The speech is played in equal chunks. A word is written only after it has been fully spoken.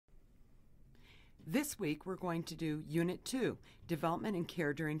This week we're going to do Unit 2, Development and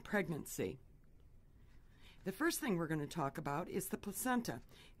Care During Pregnancy. The first thing we're going to talk about is the placenta.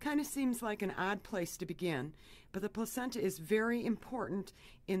 Kind of seems like an odd place to begin, but the placenta is very important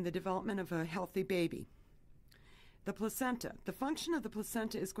in the development of a healthy baby. The placenta. The function of the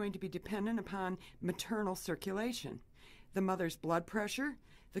placenta is going to be dependent upon maternal circulation. The mother's blood pressure,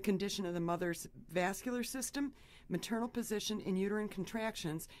 the condition of the mother's vascular system, maternal position, and uterine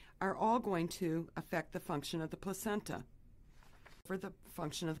contractions are all going to affect the function of the placenta. For the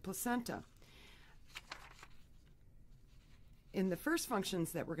function of the placenta. In the first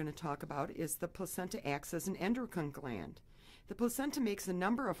functions that we're going to talk about is the placenta acts as an endocrine gland. The placenta makes a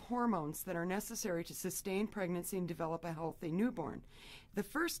number of hormones that are necessary to sustain pregnancy and develop a healthy newborn. The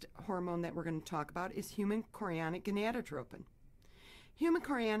first hormone that we're going to talk about is human chorionic gonadotropin. Human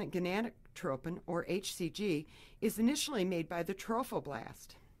chorionic gonadotropin, or HCG, is initially made by the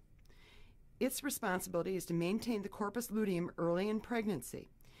trophoblast. Its responsibility is to maintain the corpus luteum early in pregnancy.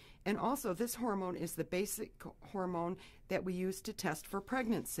 And also, this hormone is the basic hormone that we use to test for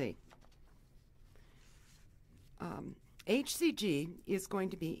pregnancy. HCG is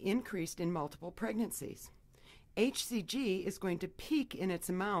going to be increased in multiple pregnancies. HCG is going to peak in its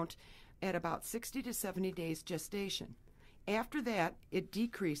amount at about 60 to 70 days gestation. After that, it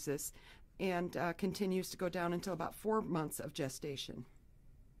decreases and continues to go down until about 4 months of gestation.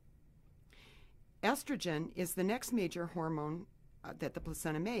 Estrogen is the next major hormone that the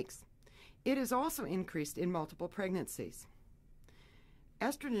placenta makes. It is also increased in multiple pregnancies.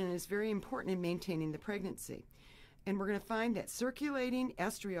 Estrogen is very important in maintaining the pregnancy, and we're going to find that circulating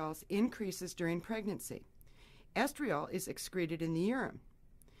estriols increases during pregnancy. Estriol is excreted in the urine.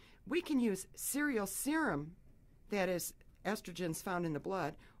 We can use serial serum, that is, estrogens found in the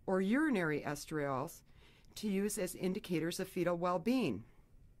blood, or urinary estriols to use as indicators of fetal well-being.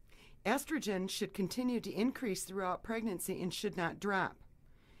 Estrogen should continue to increase throughout pregnancy and should not drop.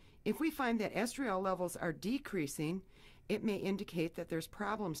 If we find that estriol levels are decreasing, it may indicate that there's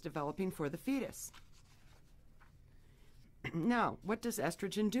problems developing for the fetus. Now, what does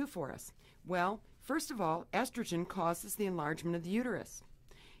estrogen do for us? Well, first of all, estrogen causes the enlargement of the uterus.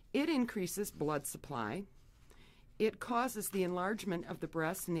 It increases blood supply. It causes the enlargement of the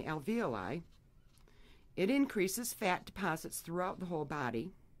breasts and the alveoli. It increases fat deposits throughout the whole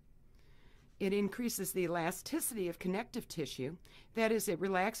body. It increases the elasticity of connective tissue. That is, it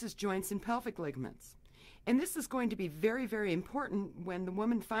relaxes joints and pelvic ligaments. And this is going to be very, very important when the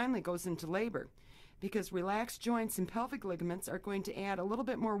woman finally goes into labor, because relaxed joints and pelvic ligaments are going to add a little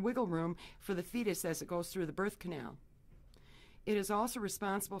bit more wiggle room for the fetus as it goes through the birth canal. It is also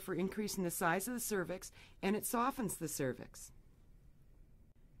responsible for increasing the size of the cervix, and it softens the cervix.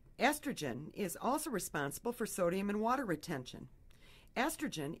 Estrogen is also responsible for sodium and water retention.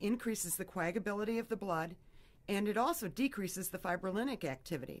 Estrogen increases the coagulability of the blood, and it also decreases the fibrinolytic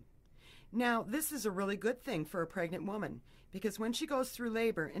activity. Now, this is a really good thing for a pregnant woman, because when she goes through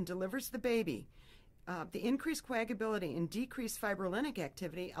labor and delivers the baby, the increased coagulability and decreased fibrinolytic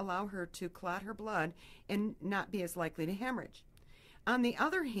activity allow her to clot her blood and not be as likely to hemorrhage. On the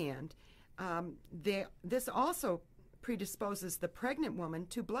other hand, this also predisposes the pregnant woman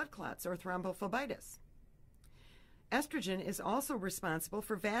to blood clots or thrombophlebitis. Estrogen is also responsible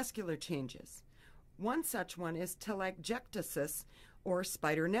for vascular changes. One such one is telangiectasis, or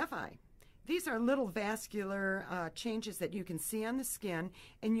spider nevi. These are little vascular changes that you can see on the skin,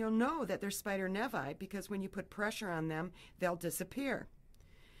 and you'll know that they're spider nevi because when you put pressure on them, they'll disappear.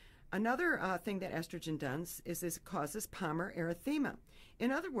 Another thing that estrogen does is it causes palmar erythema.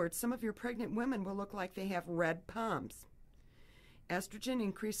 In other words, some of your pregnant women will look like they have red palms. Estrogen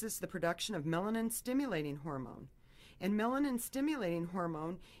increases the production of melanin-stimulating hormone. And melanin-stimulating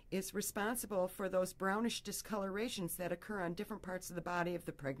hormone is responsible for those brownish discolorations that occur on different parts of the body of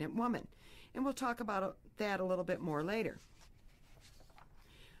the pregnant woman. And we'll talk about that a little bit more later.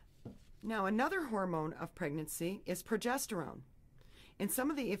 Now, another hormone of pregnancy is progesterone. And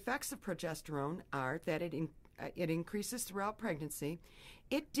some of the effects of progesterone are that it increases throughout pregnancy.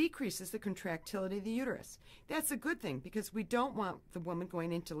 It decreases the contractility of the uterus. That's a good thing because we don't want the woman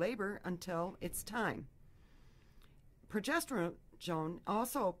going into labor until it's time. Progesterone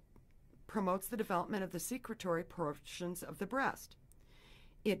also promotes the development of the secretory portions of the breast.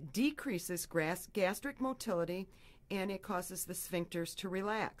 It decreases gastric motility, and it causes the sphincters to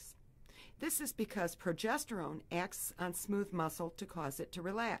relax. This is because progesterone acts on smooth muscle to cause it to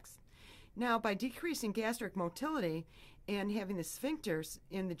relax. Now, by decreasing gastric motility and having the sphincters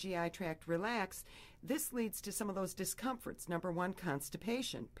in the GI tract relax, This leads to some of those discomforts. Number one,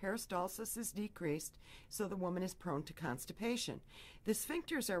 constipation. Peristalsis is decreased, so the woman is prone to constipation. The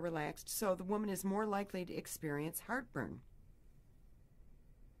sphincters are relaxed, so the woman is more likely to experience heartburn.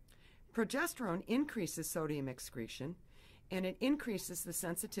 Progesterone increases sodium excretion, and it increases the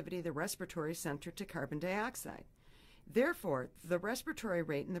sensitivity of the respiratory center to carbon dioxide. Therefore, the respiratory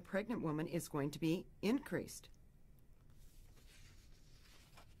rate in the pregnant woman is going to be increased.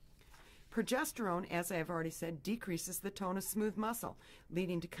 Progesterone, as I have already said, decreases the tone of smooth muscle,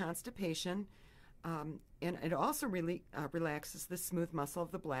 leading to constipation, and it also relaxes the smooth muscle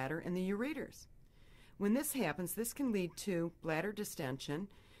of the bladder and the ureters. When this happens, this can lead to bladder distension,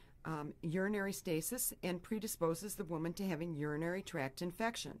 urinary stasis, and predisposes the woman to having urinary tract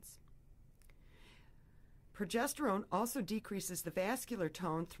infections. Progesterone also decreases the vascular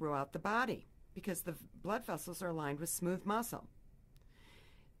tone throughout the body because the blood vessels are lined with smooth muscle.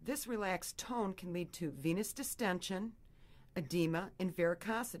 This relaxed tone can lead to venous distension, edema, and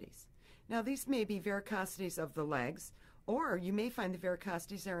varicosities. Now, these may be varicosities of the legs, or you may find the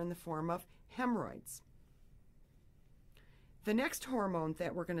varicosities are in the form of hemorrhoids. The next hormone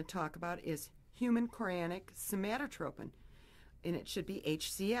that we're going to talk about is human chorionic somatotropin, and it should be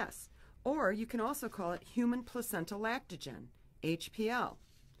HCS, or you can also call it human placental lactogen, HPL.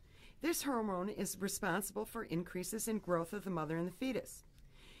 This hormone is responsible for increases in growth of the mother and the fetus.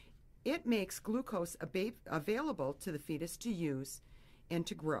 It makes glucose available to the fetus to use and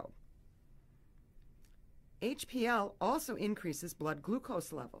to grow. HPL also increases blood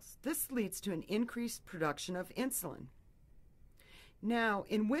glucose levels. This leads to an increased production of insulin. Now,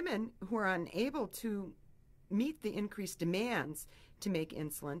 in women who are unable to meet the increased demands to make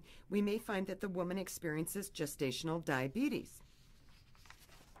insulin, we may find that the woman experiences gestational diabetes.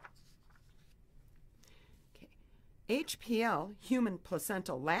 HPL, human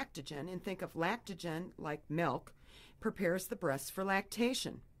placental lactogen, and think of lactogen like milk, prepares the breast for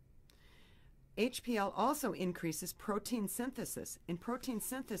lactation. HPL also increases protein synthesis, and protein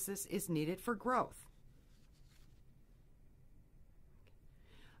synthesis is needed for growth.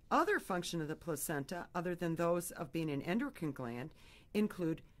 Other functions of the placenta, other than those of being an endocrine gland,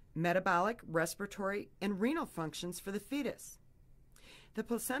 include metabolic, respiratory, and renal functions for the fetus. The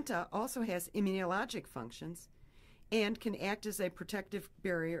placenta also has immunologic functions and can act as a protective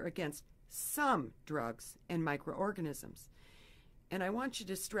barrier against some drugs and microorganisms. And I want you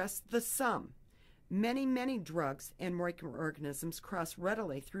to stress the some. Many, many drugs and microorganisms cross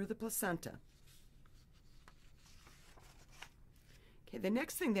readily through the placenta. Okay, the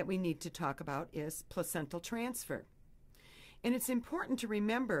next thing that we need to talk about is placental transfer. And it's important to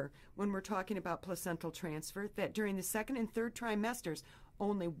remember when we're talking about placental transfer that during the second and third trimesters,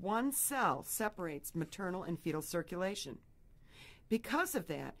 only one cell separates maternal and fetal circulation. Because of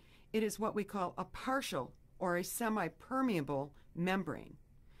that, it is what we call a partial or a semi-permeable membrane.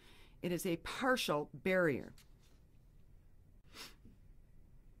 It is a partial barrier.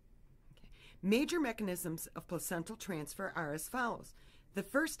 Okay. Major mechanisms of placental transfer are as follows. The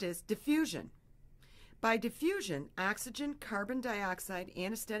first is diffusion. By diffusion, oxygen, carbon dioxide,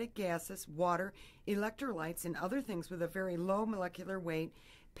 anesthetic gases, water, electrolytes, and other things with a very low molecular weight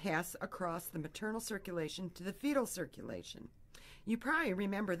pass across the maternal circulation to the fetal circulation. You probably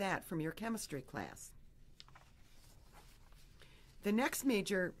remember that from your chemistry class. The next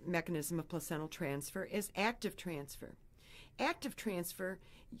major mechanism of placental transfer is active transfer. Active transfer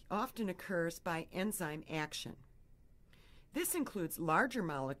often occurs by enzyme action. This includes larger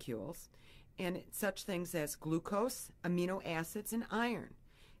molecules and such things as glucose, amino acids, and iron.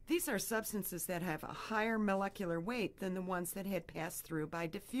 These are substances that have a higher molecular weight than the ones that had passed through by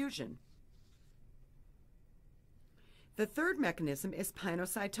diffusion. The third mechanism is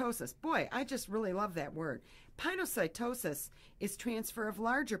pinocytosis. Boy, I just really love that word. Pinocytosis is transfer of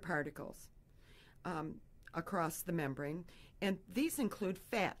larger particles across the membrane, and these include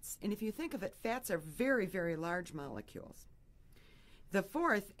fats. And if you think of it, fats are very, very large molecules. The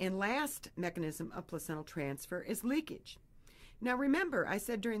fourth and last mechanism of placental transfer is leakage. Now remember, I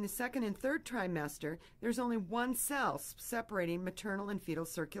said during the second and third trimester, there's only one cell separating maternal and fetal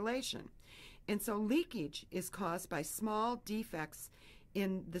circulation. And so leakage is caused by small defects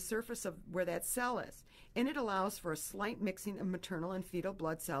in the surface of where that cell is. And it allows for a slight mixing of maternal and fetal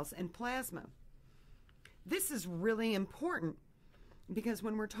blood cells and plasma. This is really important because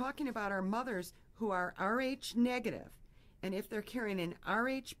when we're talking about our mothers who are Rh negative, and if they're carrying an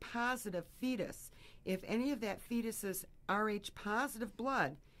Rh positive fetus, if any of that fetus's Rh positive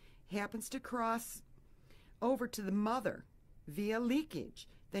blood happens to cross over to the mother via leakage,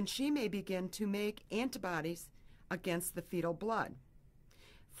 then she may begin to make antibodies against the fetal blood.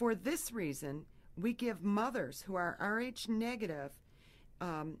 For this reason, we give mothers who are Rh negative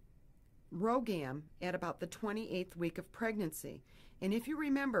RhoGAM at about the 28th week of pregnancy. And if you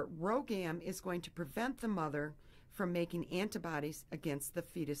remember, RhoGAM is going to prevent the mother from making antibodies against the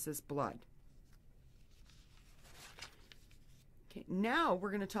fetus's blood. Okay, now we're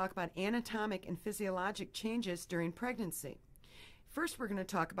going to talk about anatomic and physiologic changes during pregnancy. First, we're going to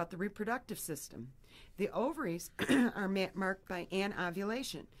talk about the reproductive system. The ovaries are marked by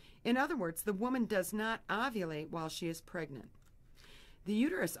anovulation. In other words, the woman does not ovulate while she is pregnant. The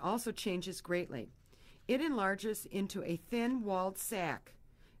uterus also changes greatly. It enlarges into a thin-walled sac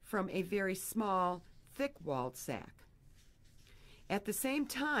from a very small, thick-walled sac. At the same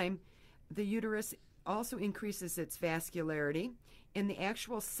time, the uterus also increases its vascularity, and the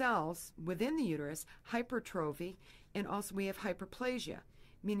actual cells within the uterus hypertrophy, and also we have hyperplasia,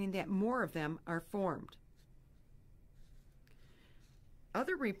 meaning that more of them are formed.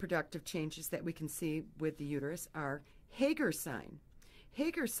 Other reproductive changes that we can see with the uterus are Hager sign.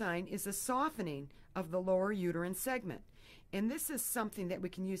 Hager sign is a softening of the lower uterine segment, and this is something that we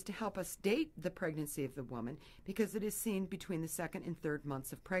can use to help us date the pregnancy of the woman because it is seen between the 2nd and 3rd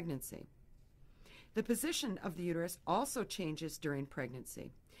months of pregnancy. The position of the uterus also changes during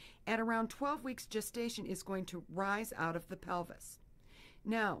pregnancy. At around 12 weeks gestation is going to rise out of the pelvis.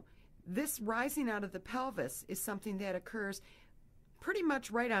 Now, this rising out of the pelvis is something that occurs pretty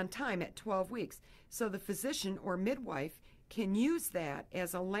much right on time at 12 weeks. So the physician or midwife can use that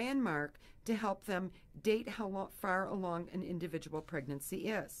as a landmark to help them date how far along an individual pregnancy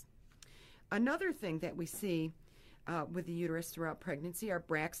is. Another thing that we see with the uterus throughout pregnancy are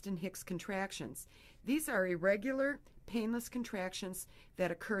Braxton Hicks contractions. These are irregular, painless contractions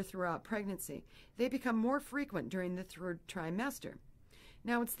that occur throughout pregnancy. They become more frequent during the 3rd trimester.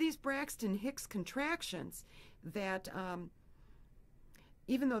 Now, it's these Braxton Hicks contractions that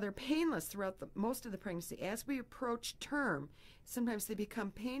even though they're painless throughout most of the pregnancy, as we approach term, sometimes they become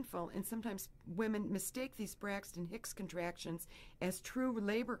painful, and sometimes women mistake these Braxton Hicks contractions as true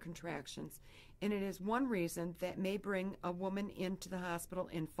labor contractions, and it is one reason that may bring a woman into the hospital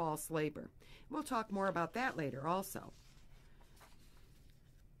in false labor. We'll talk more about that later also.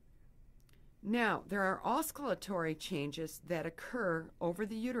 Now, there are oscillatory changes that occur over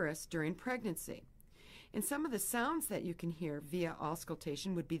the uterus during pregnancy. And some of the sounds that you can hear via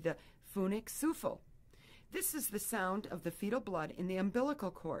auscultation would be the phonic souffle. This is the sound of the fetal blood in the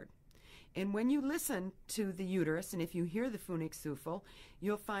umbilical cord. And when you listen to the uterus, and if you hear the phonic souffle,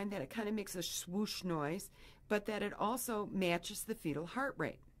 you'll find that it kind of makes a swoosh noise, but that it also matches the fetal heart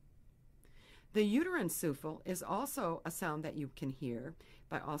rate. The uterine souffle is also a sound that you can hear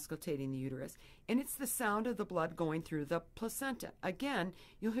by auscultating the uterus, and it's the sound of the blood going through the placenta. Again,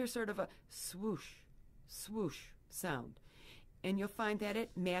 you'll hear sort of a swoosh, swoosh sound, and you'll find that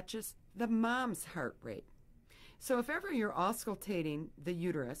it matches the mom's heart rate. So if ever you're auscultating the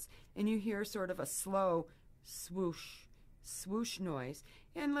uterus and you hear sort of a slow swoosh, swoosh noise,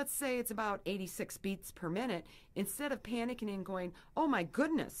 and let's say it's about 86 beats per minute, instead of panicking and going, oh my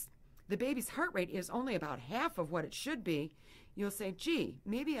goodness, the baby's heart rate is only about half of what it should be, you'll say, gee,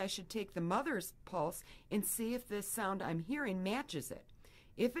 maybe I should take the mother's pulse and see if this sound I'm hearing matches it.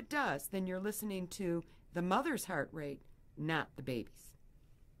 If it does, then you're listening to the mother's heart rate, not the baby's.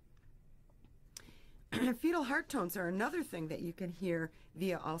 Fetal heart tones are another thing that you can hear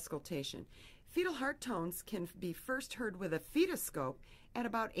via auscultation. Fetal heart tones can be first heard with a fetoscope at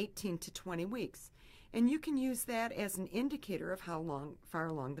about 18 to 20 weeks, and you can use that as an indicator of how far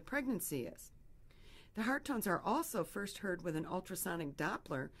along the pregnancy is. The heart tones are also first heard with an ultrasonic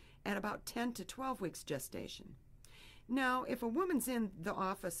Doppler at about 10 to 12 weeks gestation. Now, if a woman's in the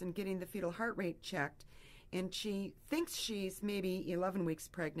office and getting the fetal heart rate checked, and she thinks she's maybe 11 weeks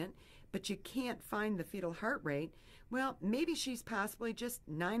pregnant, but you can't find the fetal heart rate, well, maybe she's possibly just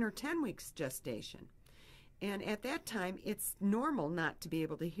 9 or 10 weeks gestation. And at that time, it's normal not to be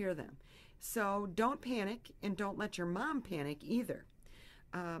able to hear them. So don't panic, and don't let your mom panic either.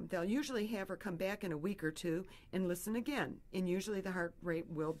 They'll usually have her come back in a week or two and listen again, and usually the heart rate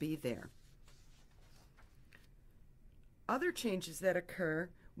will be there. Other changes that occur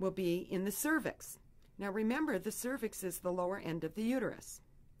will be in the cervix. Now remember, the cervix is the lower end of the uterus.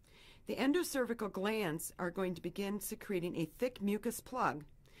 The endocervical glands are going to begin secreting a thick mucus plug.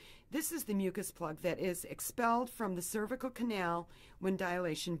 This is the mucus plug that is expelled from the cervical canal when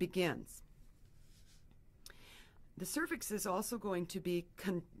dilation begins. The cervix is also going to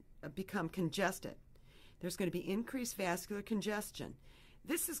become congested. There's going to be increased vascular congestion.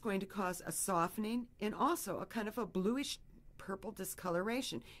 This is going to cause a softening and also a kind of a bluish purple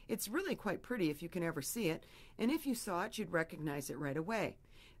discoloration. It's really quite pretty if you can ever see it, and if you saw it, you'd recognize it right away.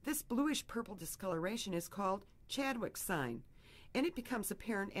 This bluish purple discoloration is called Chadwick's sign, and it becomes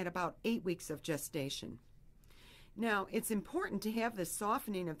apparent at about 8 weeks of gestation. Now, it's important to have this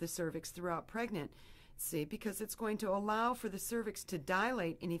softening of the cervix throughout pregnancy because it's going to allow for the cervix to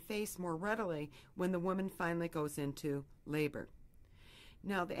dilate and efface more readily when the woman finally goes into labor.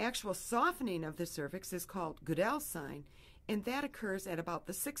 Now, the actual softening of the cervix is called Goodell's sign, and that occurs at about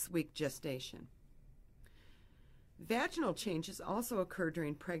the 6-week gestation. Vaginal changes also occur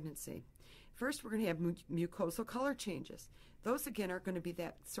during pregnancy. First, we're going to have mucosal color changes. Those, again, are going to be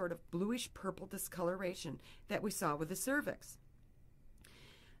that sort of bluish-purple discoloration that we saw with the cervix.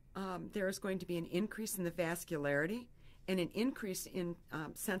 There is going to be an increase in the vascularity and an increase in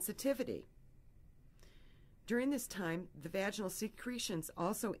sensitivity. During this time, the vaginal secretions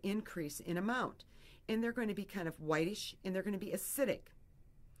also increase in amount, and they're going to be kind of whitish, and they're going to be acidic.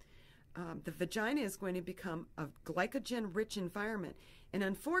 The vagina is going to become a glycogen-rich environment, and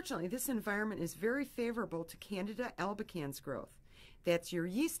unfortunately, this environment is very favorable to Candida albicans growth. That's your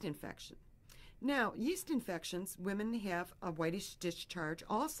yeast infection. Now, yeast infections, women have a whitish discharge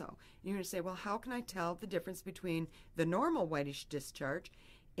also. And you're going to say, well, how can I tell the difference between the normal whitish discharge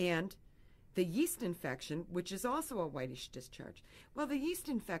and the yeast infection, which is also a whitish discharge? Well, the yeast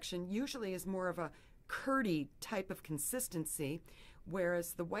infection usually is more of a curdy type of consistency,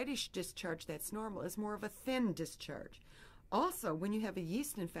 whereas the whitish discharge that's normal is more of a thin discharge. Also, when you have a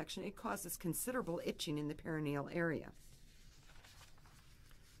yeast infection, it causes considerable itching in the perineal area.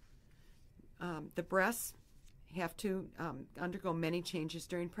 The breasts have to undergo many changes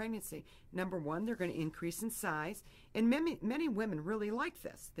during pregnancy. Number one, they're going to increase in size, and many women really like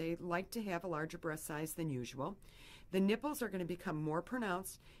this. They like to have a larger breast size than usual. The nipples are going to become more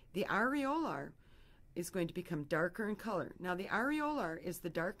pronounced. The areolar is going to become darker in color. Now, the areolar is the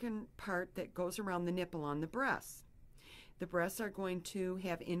darkened part that goes around the nipple on the breasts. The breasts are going to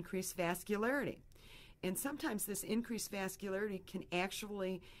have increased vascularity, and sometimes this increased vascularity can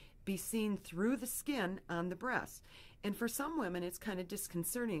actually be seen through the skin on the breast. And for some women, it's kind of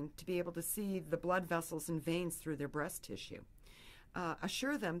disconcerting to be able to see the blood vessels and veins through their breast tissue.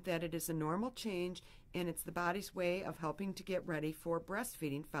 Assure them that it is a normal change, and it's the body's way of helping to get ready for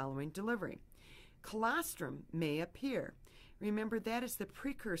breastfeeding following delivery. Colostrum may appear. Remember, that is the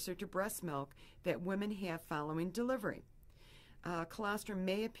precursor to breast milk that women have following delivery. Colostrum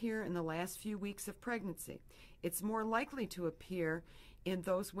may appear in the last few weeks of pregnancy. It's more likely to appear in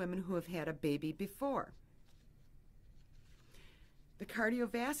those women who have had a baby before. The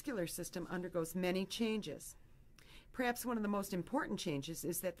cardiovascular system undergoes many changes. Perhaps one of the most important changes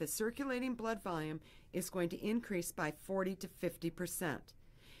is that the circulating blood volume is going to increase by 40 to 50%,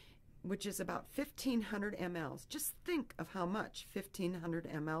 which is about 1,500 mLs. Just think of how much 1,500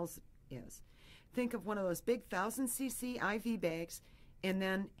 mLs is. Think of one of those big 1,000 cc IV bags and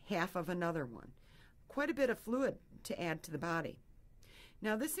then half of another one. Quite a bit of fluid to add to the body.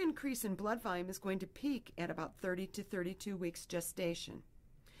 Now, this increase in blood volume is going to peak at about 30 to 32 weeks gestation.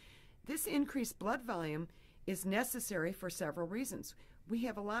 This increased blood volume is necessary for several reasons. We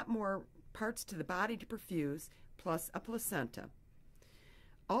have a lot more parts to the body to perfuse, plus a placenta.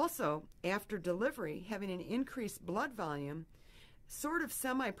 Also, after delivery, having an increased blood volume sort of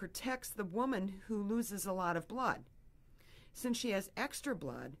semi-protects the woman who loses a lot of blood. Since she has extra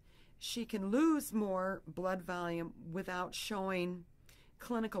blood, she can lose more blood volume without showing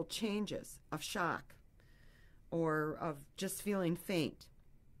clinical changes of shock or of just feeling faint.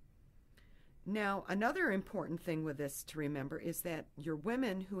 Now, another important thing with this to remember is that your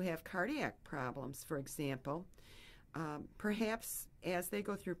women who have cardiac problems, for example, perhaps as they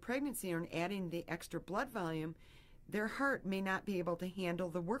go through pregnancy and adding the extra blood volume, their heart may not be able to handle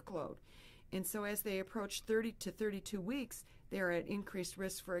the workload. And so as they approach 30 to 32 weeks, they're at increased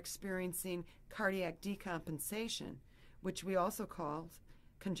risk for experiencing cardiac decompensation, which we also call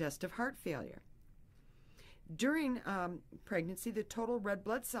congestive heart failure. During pregnancy, the total red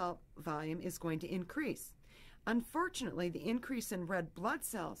blood cell volume is going to increase. Unfortunately, the increase in red blood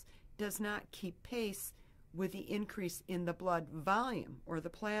cells does not keep pace with the increase in the blood volume or the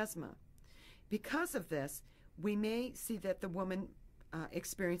plasma. Because of this, we may see that the woman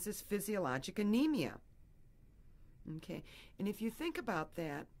experiences physiologic anemia. Okay, and if you think about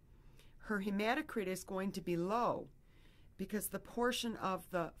that, her hematocrit is going to be low because the portion of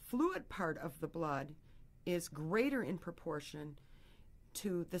the fluid part of the blood is greater in proportion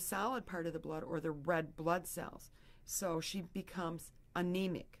to the solid part of the blood or the red blood cells. So she becomes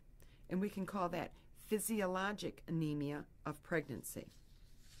anemic, and we can call that physiologic anemia of pregnancy.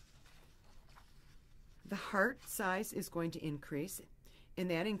 The heart size is going to increase, and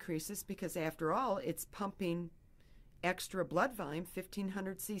that increases because, after all, it's pumping extra blood volume,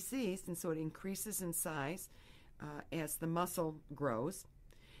 1,500 cc's, and so it increases in size as the muscle grows.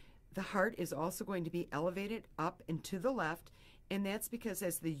 The heart is also going to be elevated up and to the left, and that's because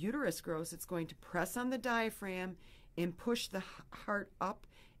as the uterus grows, it's going to press on the diaphragm and push the heart up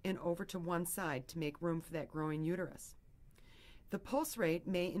and over to one side to make room for that growing uterus. The pulse rate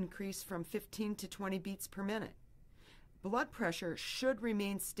may increase from 15 to 20 beats per minute. Blood pressure should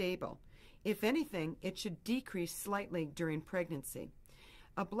remain stable. If anything, it should decrease slightly during pregnancy.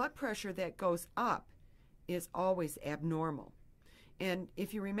 A blood pressure that goes up is always abnormal. And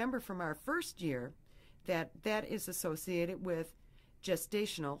if you remember from our first year, that is associated with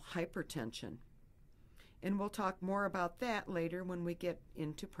gestational hypertension. And we'll talk more about that later when we get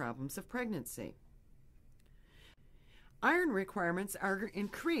into problems of pregnancy. Iron requirements are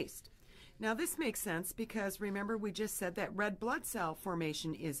increased. Now this makes sense because remember we just said that red blood cell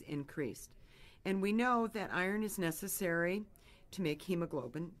formation is increased. And we know that iron is necessary to make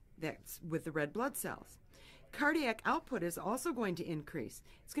hemoglobin, that's with the red blood cells. Cardiac output is also going to increase.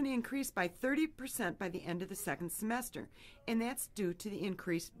 It's going to increase by 30% by the end of the second semester, and that's due to the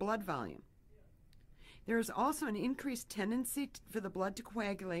increased blood volume. There is also an increased tendency for the blood to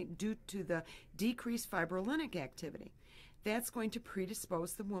coagulate due to the decreased fibrinolytic activity. That's going to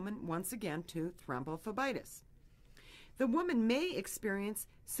predispose the woman once again to thrombophlebitis. The woman may experience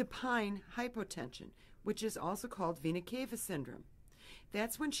supine hypotension, which is also called vena cava syndrome.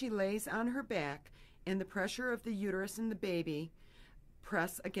 That's when she lays on her back and the pressure of the uterus and the baby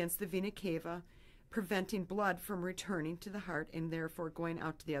press against the vena cava, preventing blood from returning to the heart and therefore going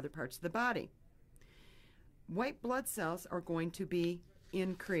out to the other parts of the body. White blood cells are going to be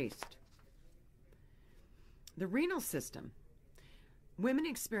increased. The renal system. Women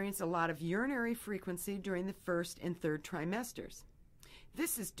experience a lot of urinary frequency during the first and third trimesters.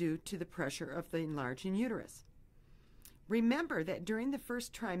 This is due to the pressure of the enlarging uterus. Remember that during the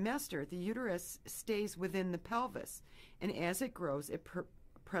first trimester, the uterus stays within the pelvis, and as it grows, it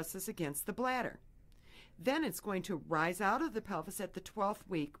presses against the bladder. Then it's going to rise out of the pelvis at the 12th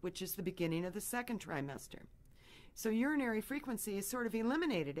week, which is the beginning of the second trimester. So urinary frequency is sort of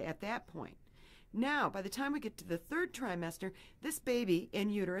eliminated at that point. Now, by the time we get to the third trimester, this baby and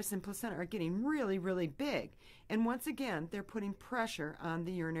uterus and placenta are getting really, really big. And once again, they're putting pressure on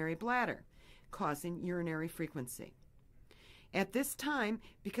the urinary bladder, causing urinary frequency. At this time,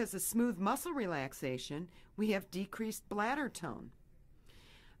 because of smooth muscle relaxation, we have decreased bladder tone.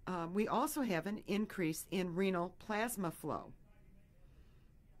 We also have an increase in renal plasma flow.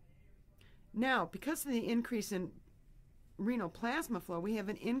 Now, because of the increase in renal plasma flow, we have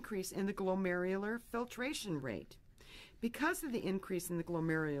an increase in the glomerular filtration rate. Because of the increase in the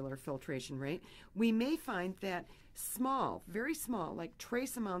glomerular filtration rate, we may find that small, very small, like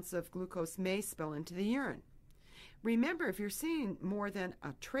trace amounts of glucose may spill into the urine. Remember, if you're seeing more than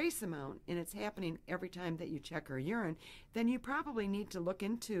a trace amount and it's happening every time that you check your urine, then you probably need to look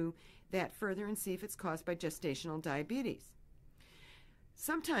into that further and see if it's caused by gestational diabetes.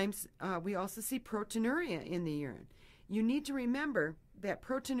 Sometimes we also see proteinuria in the urine. You need to remember that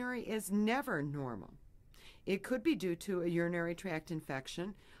proteinuria is never normal. It could be due to a urinary tract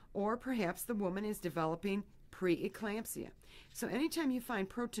infection, or perhaps the woman is developing preeclampsia. So anytime you find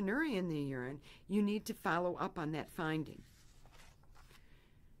proteinuria in the urine, you need to follow up on that finding.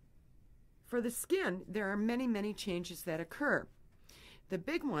 For the skin, there are many, many changes that occur. The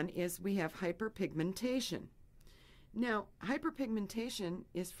big one is we have hyperpigmentation. Now, hyperpigmentation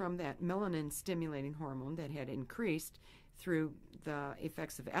is from that melanin-stimulating hormone that had increased through the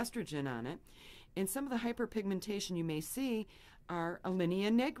effects of estrogen on it. And some of the hyperpigmentation you may see are a linea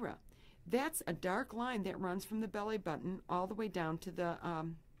nigra. That's a dark line that runs from the belly button all the way down to the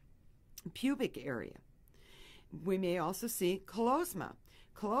pubic area. We may also see colosma.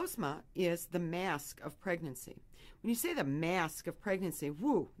 Colosma is the mask of pregnancy. When you say the mask of pregnancy,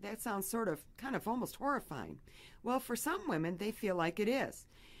 whoo, that sounds kind of almost horrifying. Well, for some women, they feel like it is.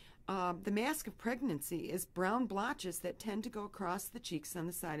 The mask of pregnancy is brown blotches that tend to go across the cheeks on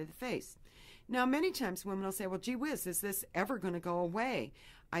the side of the face. Now, many times women will say, well, gee whiz, is this ever going to go away?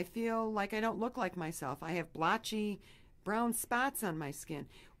 I feel like I don't look like myself. I have blotchy brown spots on my skin.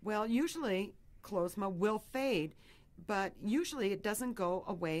 Well, usually colosma will fade, but usually it doesn't go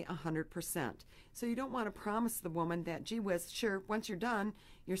away 100%. So you don't want to promise the woman that, gee whiz, sure, once you're done,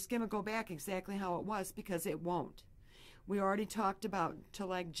 your skin will go back exactly how it was, because it won't. We already talked about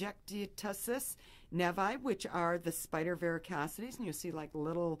telangiectasis nevi, which are the spider varicosities, and you'll see like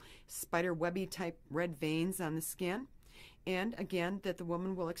little spider webby type red veins on the skin. And again, that the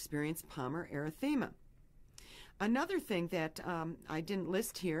woman will experience palmar erythema. Another thing that I didn't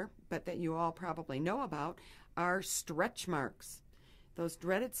list here, but that you all probably know about, are stretch marks, those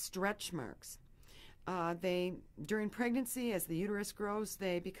dreaded stretch marks. During pregnancy, as the uterus grows,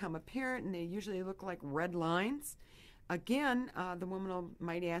 they become apparent, and they usually look like red lines. Again, the woman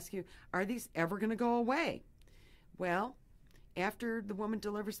might ask you, are these ever going to go away? Well, after the woman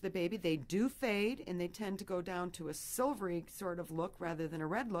delivers the baby, they do fade, and they tend to go down to a silvery sort of look rather than a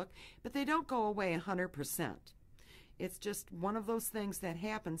red look, but they don't go away 100%. It's just one of those things that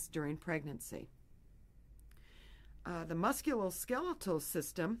happens during pregnancy. The musculoskeletal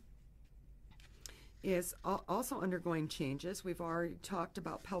system is also undergoing changes. We've already talked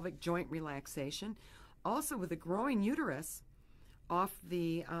about pelvic joint relaxation. Also, with a growing uterus off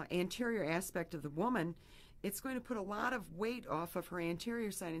the anterior aspect of the woman, it's going to put a lot of weight off of her anterior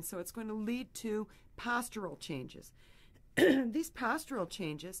side, and so it's going to lead to postural changes. These postural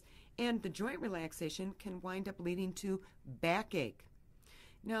changes and the joint relaxation can wind up leading to backache.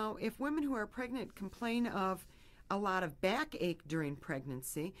 Now, if women who are pregnant complain of a lot of backache during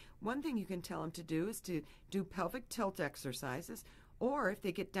pregnancy, one thing you can tell them to do is to do pelvic tilt exercises, or if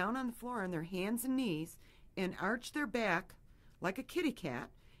they get down on the floor on their hands and knees and arch their back like a kitty cat,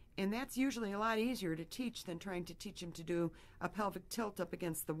 and that's usually a lot easier to teach than trying to teach them to do a pelvic tilt up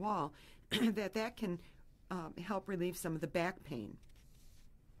against the wall, that can help relieve some of the back pain.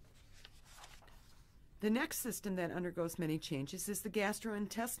 The next system that undergoes many changes is the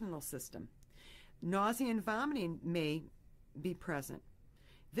gastrointestinal system. Nausea and vomiting may be present.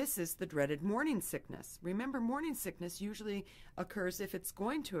 This is the dreaded morning sickness. Remember, morning sickness usually occurs, if it's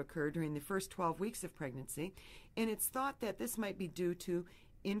going to occur, during the first 12 weeks of pregnancy, and it's thought that this might be due to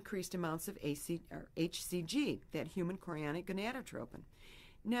increased amounts of HCG, that human chorionic gonadotropin.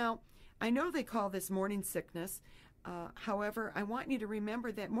 Now, I know they call this morning sickness. However, I want you to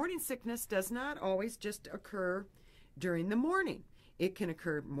remember that morning sickness does not always just occur during the morning. It can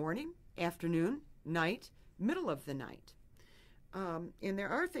occur morning, afternoon, night, middle of the night. And there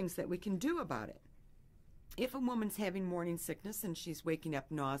are things that we can do about it. If a woman's having morning sickness and she's waking up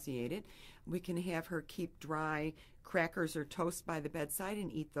nauseated, we can have her keep dry crackers or toast by the bedside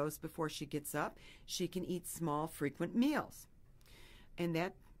and eat those before she gets up. She can eat small, frequent meals, and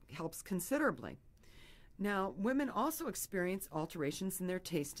that helps considerably. Now, women also experience alterations in their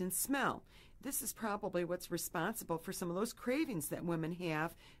taste and smell. This is probably what's responsible for some of those cravings that women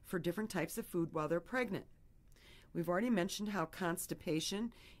have for different types of food while they're pregnant. We've already mentioned how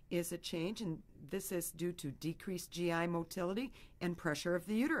constipation is a change, and this is due to decreased GI motility and pressure of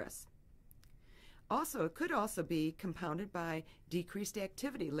the uterus. Also, it could also be compounded by decreased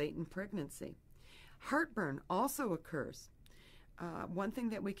activity late in pregnancy. Heartburn also occurs. One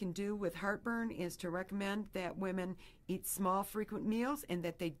thing that we can do with heartburn is to recommend that women eat small, frequent meals and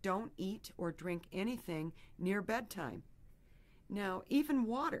that they don't eat or drink anything near bedtime. Now, even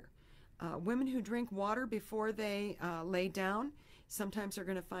water. Women who drink water before they lay down sometimes are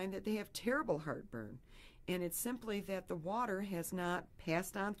going to find that they have terrible heartburn. And it's simply that the water has not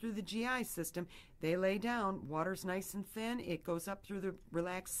passed on through the GI system. They lay down, water's nice and thin, it goes up through the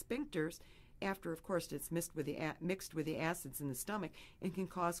relaxed sphincters after, of course, it's mixed with the acids in the stomach, and can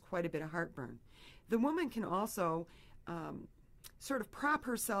cause quite a bit of heartburn. The woman can also sort of prop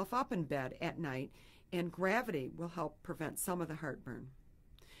herself up in bed at night, and gravity will help prevent some of the heartburn.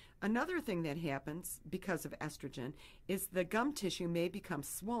 Another thing that happens because of estrogen is the gum tissue may become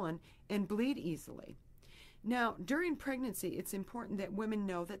swollen and bleed easily. Now, during pregnancy, it's important that women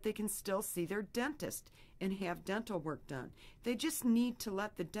know that they can still see their dentist and have dental work done. They just need to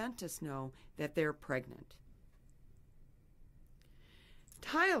let the dentist know that they're pregnant.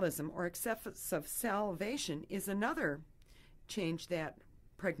 Thylism, or excessive salivation, is another change that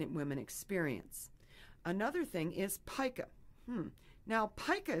pregnant women experience. Another thing is pica. Now,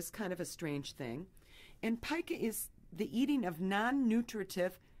 pica is kind of a strange thing, and pica is the eating of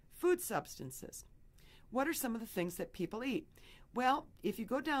non-nutritive food substances. What are some of the things that people eat? Well, if you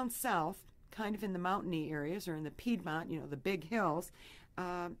go down south, kind of in the mountainy areas or in the Piedmont, the big hills,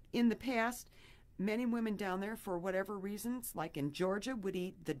 in the past, many women down there, for whatever reasons, like in Georgia, would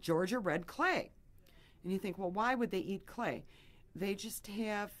eat the Georgia red clay. And you think, well, why would they eat clay? They just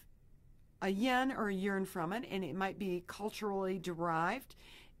have a yen or a urine from it, and it might be culturally derived.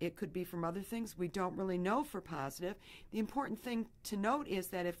 It could be from other things. We don't really know for positive. The important thing to note is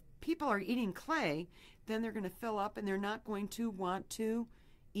that if people are eating clay, then they're going to fill up, and they're not going to want to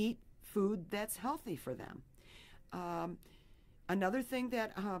eat food that's healthy for them. Another thing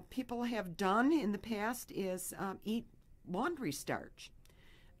that people have done in the past is eat laundry starch.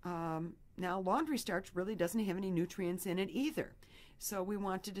 Now, laundry starch really doesn't have any nutrients in it either, so we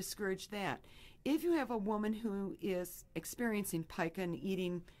want to discourage that. If you have a woman who is experiencing pica and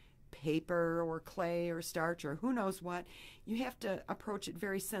eating paper or clay or starch or who knows what. You have to approach it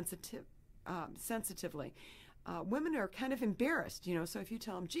very sensitively. Women are kind of embarrassed, so if you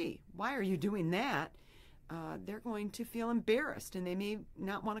tell them, gee, why are you doing that? They're going to feel embarrassed and they may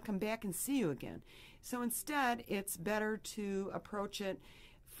not want to come back and see you again. So instead, it's better to approach it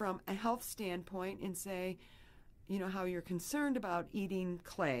from a health standpoint and say, how you're concerned about eating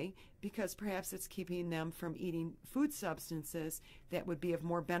clay because perhaps it's keeping them from eating food substances that would be of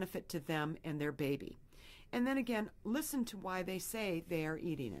more benefit to them and their baby. And then again, listen to why they say they are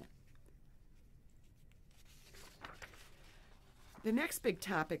eating it. The next big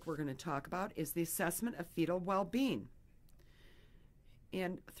topic we're going to talk about is the assessment of fetal well-being.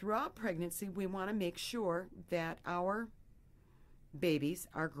 And throughout pregnancy, we want to make sure that our babies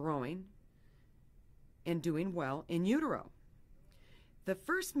are growing and doing well in utero. The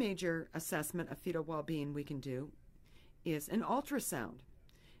first major assessment of fetal well-being we can do is an ultrasound.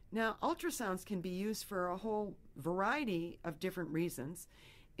 Now, ultrasounds can be used for a whole variety of different reasons,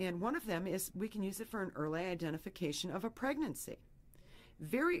 and one of them is we can use it for an early identification of a pregnancy.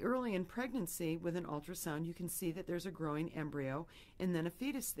 Very early in pregnancy, with an ultrasound, you can see that there's a growing embryo and then a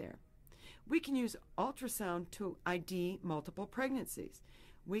fetus there. We can use ultrasound to ID multiple pregnancies.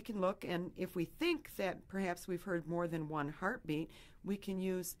 We can look, and if we think that perhaps we've heard more than one heartbeat, we can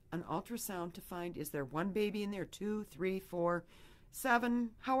use an ultrasound to find, is there one baby in there, 2, 3, 4, 7,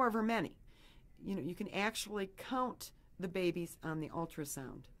 however many. You can actually count the babies on the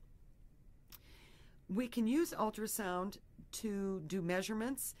ultrasound. We can use ultrasound to do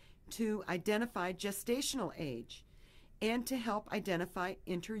measurements to identify gestational age and to help identify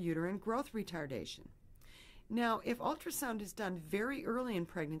intrauterine growth retardation. Now, if ultrasound is done very early in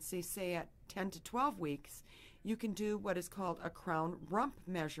pregnancy, say at 10 to 12 weeks, you can do what is called a crown rump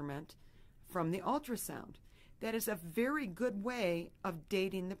measurement from the ultrasound. That is a very good way of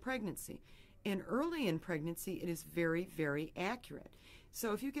dating the pregnancy. And early in pregnancy, it is very, very accurate.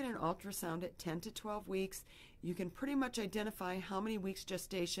 So if you get an ultrasound at 10 to 12 weeks, you can pretty much identify how many weeks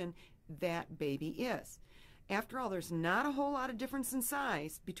gestation that baby is. After all, there's not a whole lot of difference in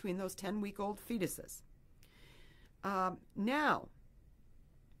size between those 10-week-old fetuses. Now,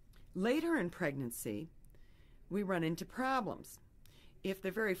 later in pregnancy, we run into problems. If the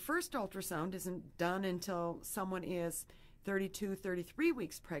very first ultrasound isn't done until someone is 32, 33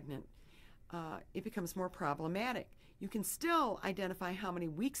 weeks pregnant, it becomes more problematic. You can still identify how many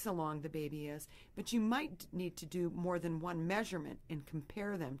weeks along the baby is, but you might need to do more than one measurement and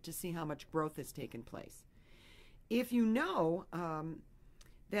compare them to see how much growth has taken place. If you know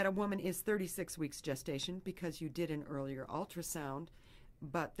that a woman is 36 weeks gestation because you did an earlier ultrasound,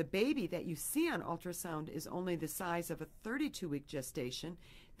 but the baby that you see on ultrasound is only the size of a 32-week gestation,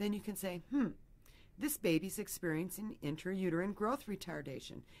 then you can say, this baby's experiencing intrauterine growth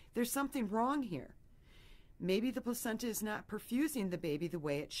retardation. There's something wrong here. Maybe the placenta is not perfusing the baby the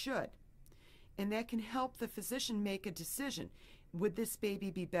way it should. And that can help the physician make a decision. Would this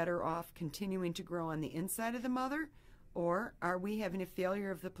baby be better off continuing to grow on the inside of the mother? Or are we having a failure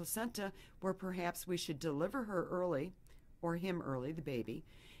of the placenta where perhaps we should deliver her early, or him early, the baby,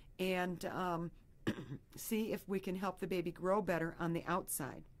 and see if we can help the baby grow better on the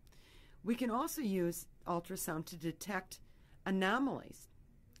outside? We can also use ultrasound to detect anomalies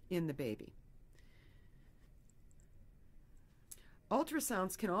in the baby.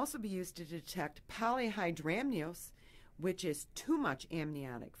 Ultrasounds can also be used to detect polyhydramnios, which is too much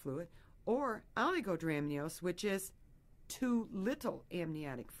amniotic fluid, or oligodramnios, which is too little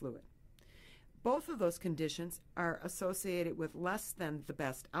amniotic fluid. Both of those conditions are associated with less than the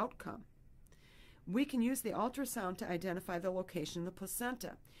best outcome. We can use the ultrasound to identify the location of the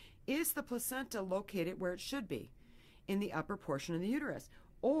placenta. Is the placenta located where it should be, in the upper portion of the uterus,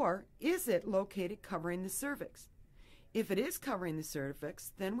 or is it located covering the cervix? If it is covering the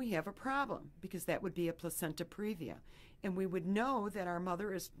cervix, then we have a problem because that would be a placenta previa, and we would know that our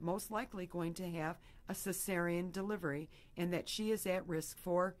mother is most likely going to have a cesarean delivery and that she is at risk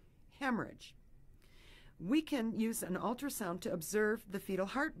for hemorrhage. We can use an ultrasound to observe the fetal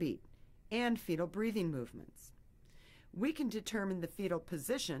heartbeat and fetal breathing movements. We can determine the fetal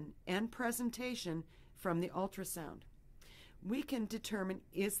position and presentation from the ultrasound. We can determine,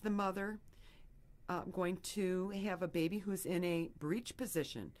 is the mother going to have a baby who's in a breech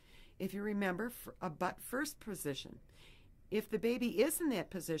position? If you remember, a butt first position. If the baby is in that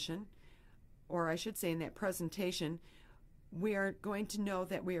position, or I should say in that presentation, we are going to know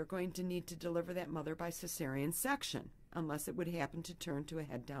that we are going to need to deliver that mother by cesarean section, unless it would happen to turn to a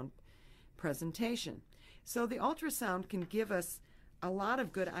head-down presentation. So the ultrasound can give us a lot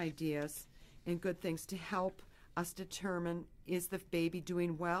of good ideas and good things to help us determine, is the baby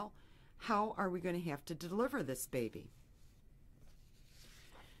doing well how are we going to have to deliver this baby?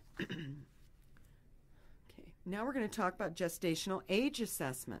 Okay, now we're going to talk about gestational age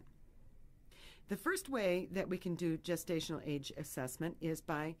assessment. The first way that we can do gestational age assessment is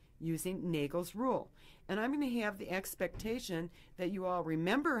by using Nagel's rule. And I'm going to have the expectation that you all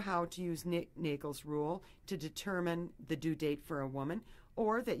remember how to use Nagel's rule to determine the due date for a woman,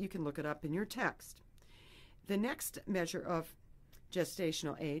 or that you can look it up in your text. The next measure of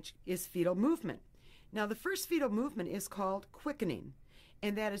gestational age is fetal movement. Now, the first fetal movement is called quickening,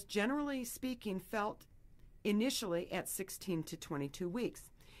 and that is generally speaking felt initially at 16 to 22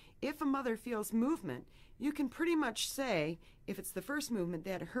 weeks. If a mother feels movement, you can pretty much say, if it's the first movement,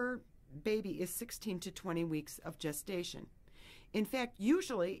 that her baby is 16 to 20 weeks of gestation. In fact,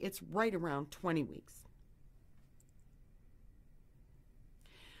 usually it's right around 20 weeks.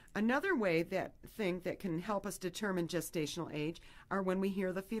 Another thing that can help us determine gestational age are when we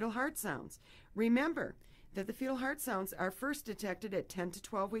hear the fetal heart sounds. Remember that the fetal heart sounds are first detected at 10 to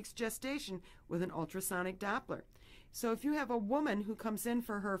 12 weeks gestation with an ultrasonic Doppler. So if you have a woman who comes in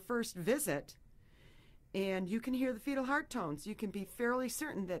for her first visit and you can hear the fetal heart tones, you can be fairly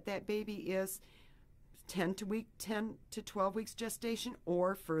certain that that baby is 10 to 12 weeks gestation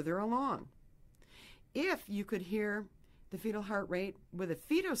or further along. If you could hear the fetal heart rate with a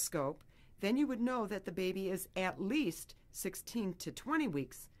fetoscope, then you would know that the baby is at least 16 to 20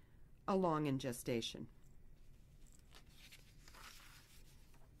 weeks along in gestation.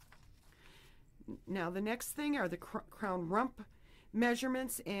 Now, the next thing are the crown rump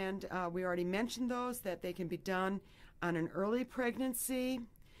measurements, and we already mentioned those, that they can be done on an early pregnancy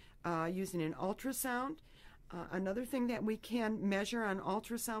using an ultrasound. Another thing that we can measure on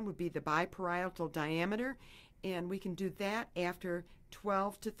ultrasound would be the biparietal diameter, and we can do that after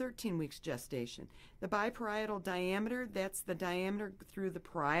 12 to 13 weeks gestation. The biparietal diameter, that's the diameter through the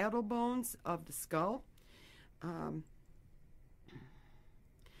parietal bones of the skull.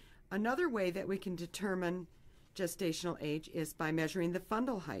 Another way that we can determine gestational age is by measuring the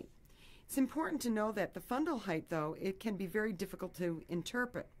fundal height. It's important to know that the fundal height, though, it can be very difficult to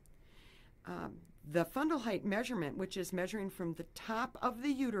interpret. The fundal height measurement, which is measuring from the top of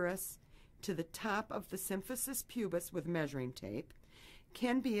the uterus to the top of the symphysis pubis with measuring tape,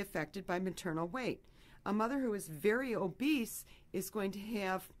 can be affected by maternal weight. A mother who is very obese is going to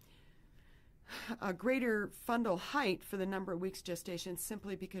have a greater fundal height for the number of weeks gestation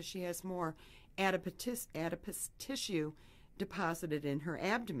simply because she has more adipose tissue deposited in her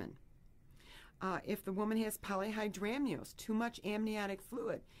abdomen. If the woman has polyhydramnios, too much amniotic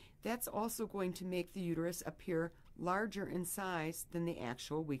fluid, that's also going to make the uterus appear larger in size than the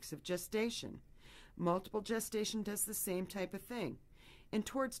actual weeks of gestation. Multiple gestation does the same type of thing. And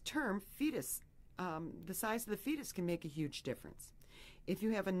towards term, fetus, the size of the fetus can make a huge difference. If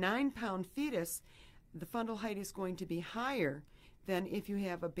you have a 9-pound fetus, the fundal height is going to be higher than if you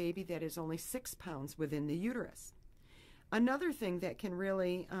have a baby that is only 6 pounds within the uterus. Another thing that can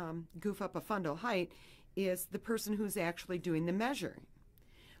really goof up a fundal height is the person who's actually doing the measuring.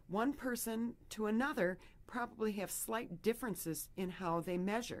 One person to another probably have slight differences in how they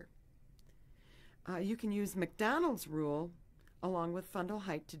measure. You can use McDonald's rule along with fundal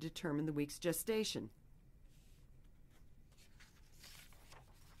height to determine the week's gestation.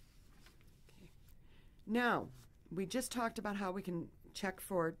 Okay. Now, we just talked about how we can check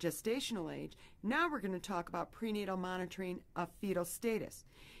for gestational age. Now we're going to talk about prenatal monitoring of fetal status.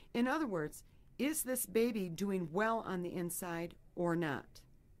 In other words, is this baby doing well on the inside or not?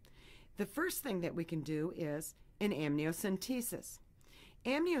 The first thing that we can do is an amniocentesis.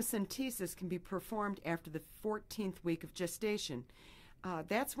 Amniocentesis can be performed after the 14th week of gestation.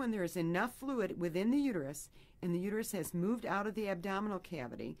 That's when there is enough fluid within the uterus and the uterus has moved out of the abdominal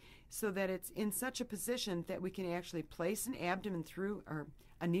cavity so that it's in such a position that we can actually place an abdomen through, or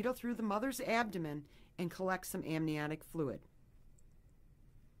a needle through the mother's abdomen and collect some amniotic fluid.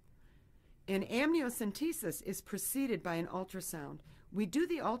 An amniocentesis is preceded by an ultrasound. We do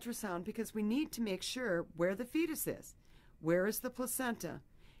the ultrasound because we need to make sure where the fetus is, where is the placenta,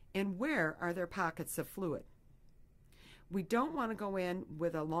 and where are there pockets of fluid. We don't want to go in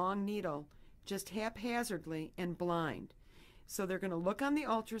with a long needle just haphazardly and blind. So they're going to look on the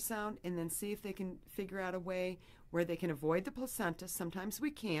ultrasound and then see if they can figure out a way where they can avoid the placenta. Sometimes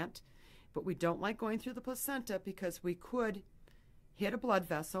we can't, but we don't like going through the placenta because we could hit a blood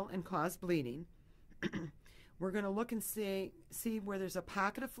vessel and cause bleeding. We're going to look and see where there's a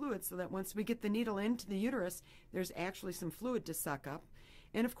pocket of fluid so that once we get the needle into the uterus, there's actually some fluid to suck up.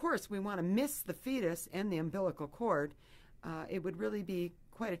 And of course, we want to miss the fetus and the umbilical cord. It would really be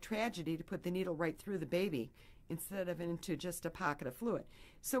quite a tragedy to put the needle right through the baby instead of into just a pocket of fluid.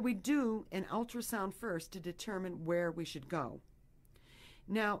 So we do an ultrasound first to determine where we should go.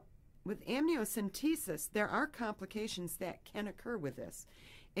 Now, with amniocentesis, there are complications that can occur with this.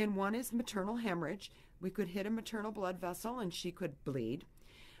 And one is maternal hemorrhage. We could hit a maternal blood vessel and she could bleed.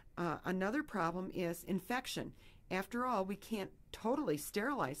 Another problem is infection. After all, we can't totally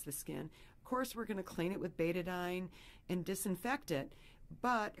sterilize the skin. Of course, we're going to clean it with betadine and disinfect it.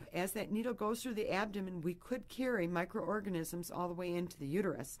 But as that needle goes through the abdomen, we could carry microorganisms all the way into the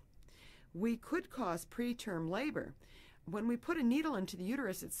uterus. We could cause preterm labor. When we put a needle into the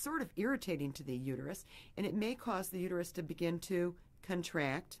uterus, it's sort of irritating to the uterus, and it may cause the uterus to begin to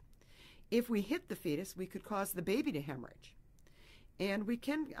contract. If we hit the fetus, we could cause the baby to hemorrhage. And we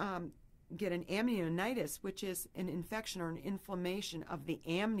can get an amnionitis, which is an infection or an inflammation of the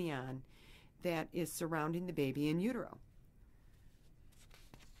amnion that is surrounding the baby in utero.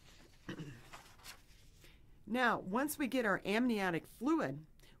 Now, once we get our amniotic fluid,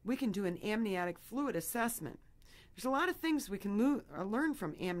 we can do an amniotic fluid assessment. There's a lot of things we can learn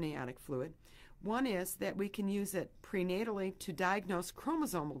from amniotic fluid. One is that we can use it prenatally to diagnose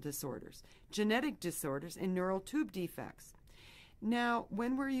chromosomal disorders, genetic disorders, and neural tube defects. Now,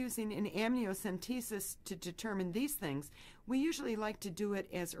 when we're using an amniocentesis to determine these things, we usually like to do it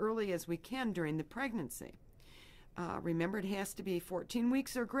as early as we can during the pregnancy. Remember, it has to be 14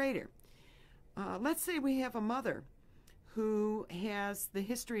 weeks or greater. Let's say we have a mother who has the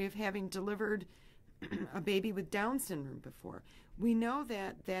history of having delivered a baby with Down syndrome before. We know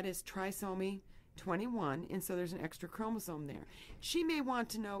that that is trisomy 21, and so there's an extra chromosome there. She may want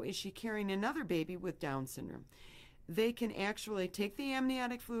to know, is she carrying another baby with Down syndrome? They can actually take the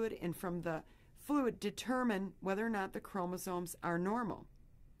amniotic fluid and from the fluid determine whether or not the chromosomes are normal.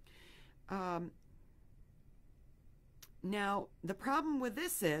 Now, the problem with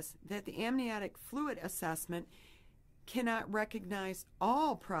this is that the amniotic fluid assessment cannot recognize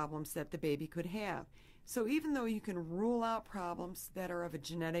all problems that the baby could have. So even though you can rule out problems that are of a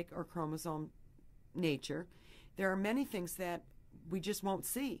genetic or chromosome nature, there are many things that we just won't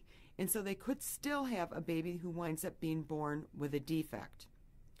see. And so they could still have a baby who winds up being born with a defect.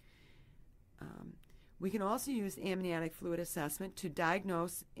 We can also use amniotic fluid assessment to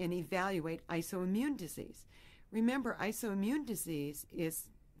diagnose and evaluate isoimmune disease. Remember, isoimmune disease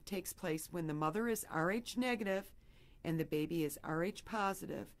takes place when the mother is Rh negative and the baby is Rh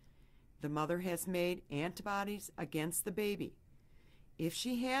positive. The mother has made antibodies against the baby. If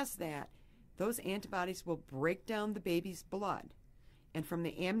she has that, those antibodies will break down the baby's blood. And from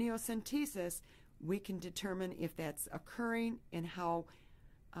the amniocentesis, we can determine if that's occurring and how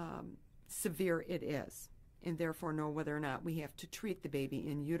severe it is, and therefore know whether or not we have to treat the baby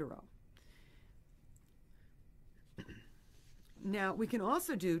in utero. Now, we can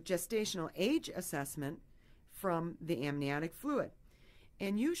also do gestational age assessment from the amniotic fluid.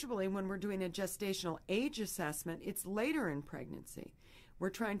 And usually when we're doing a gestational age assessment, it's later in pregnancy. We're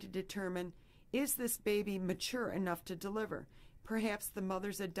trying to determine, is this baby mature enough to deliver? Perhaps the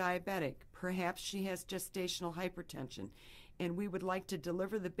mother's a diabetic. Perhaps she has gestational hypertension. And we would like to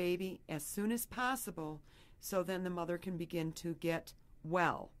deliver the baby as soon as possible so then the mother can begin to get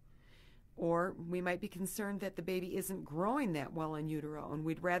well. Or we might be concerned that the baby isn't growing that well in utero and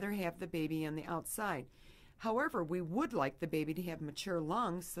we'd rather have the baby on the outside. However, we would like the baby to have mature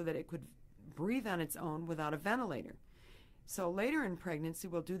lungs so that it could breathe on its own without a ventilator. So later in pregnancy,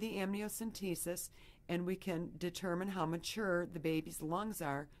 we'll do the amniocentesis and we can determine how mature the baby's lungs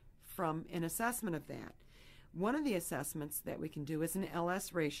are from an assessment of that. One of the assessments that we can do is an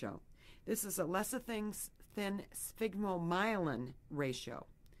LS ratio. This is a lecithin sphygmomyelin ratio.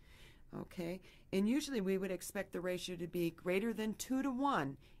 Okay, and usually we would expect the ratio to be greater than 2 to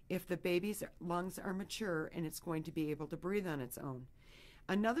 1 if the baby's lungs are mature and it's going to be able to breathe on its own.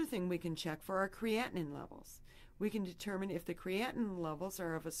 Another thing we can check for are creatinine levels. We can determine if the creatinine levels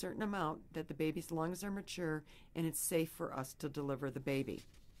are of a certain amount that the baby's lungs are mature and it's safe for us to deliver the baby.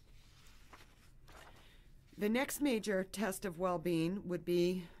 The next major test of well-being would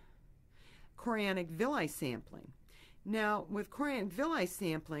be chorionic villi sampling. Now, with chorionic villi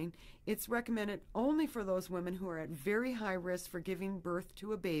sampling, it's recommended only for those women who are at very high risk for giving birth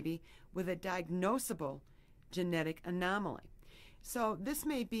to a baby with a diagnosable genetic anomaly. So this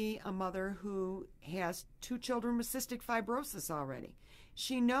may be a mother who has 2 children with cystic fibrosis already.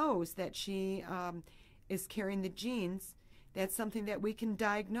 She knows that she is carrying the genes. That's something that we can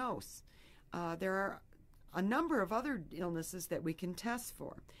diagnose. There are a number of other illnesses that we can test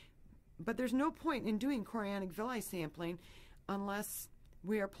for. But there's no point in doing chorionic villi sampling unless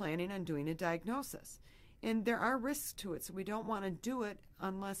we are planning on doing a diagnosis. And there are risks to it, so we don't want to do it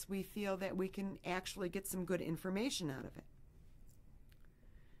unless we feel that we can actually get some good information out of it.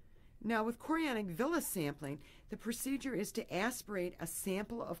 Now, with chorionic villus sampling, the procedure is to aspirate a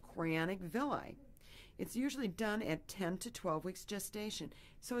sample of chorionic villi. It's usually done at 10 to 12 weeks gestation,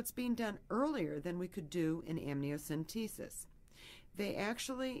 so it's being done earlier than we could do in amniocentesis. They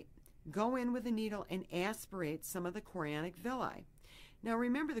actually go in with a needle and aspirate some of the chorionic villi. Now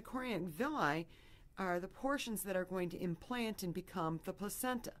remember, the chorionic villi are the portions that are going to implant and become the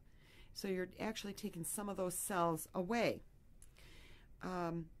placenta. So you're actually taking some of those cells away.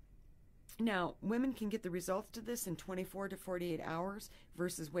 Now, women can get the results to this in 24 to 48 hours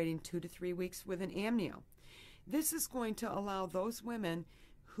versus waiting 2 to 3 weeks with an amnio. This is going to allow those women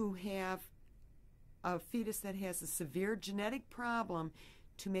who have a fetus that has a severe genetic problem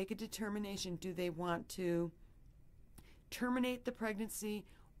to make a determination: do they want to terminate the pregnancy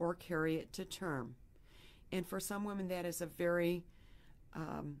or carry it to term? And for some women, that is a very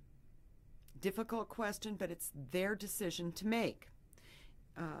difficult question, but it's their decision to make.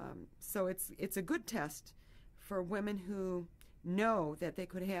 So it's a good test for women who know that they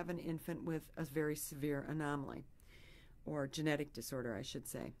could have an infant with a very severe anomaly, or genetic disorder, I should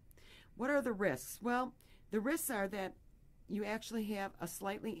say. What are the risks? Well, the risks are that you actually have a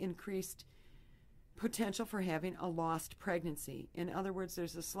slightly increased potential for having a lost pregnancy. In other words,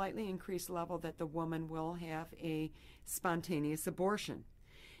 there's a slightly increased level that the woman will have a spontaneous abortion.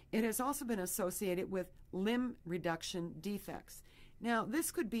 It has also been associated with limb reduction defects. Now,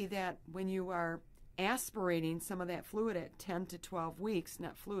 this could be that when you are aspirating some of that fluid at 10 to 12 weeks,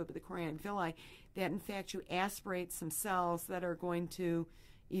 not fluid, but the chorionic villi, that in fact you aspirate some cells that are going to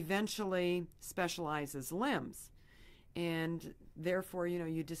eventually specialize as limbs. And therefore,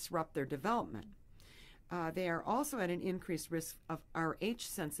 you disrupt their development. They are also at an increased risk of RH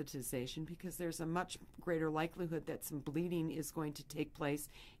sensitization because there's a much greater likelihood that some bleeding is going to take place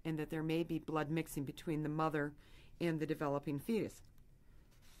and that there may be blood mixing between the mother and the developing fetus.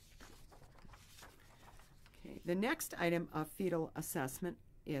 Okay. The next item of fetal assessment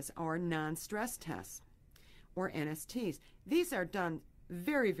is our non-stress tests, or NSTs. These are done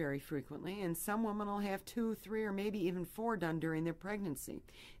very, very frequently, and some women will have 2, 3, or maybe even 4 done during their pregnancy.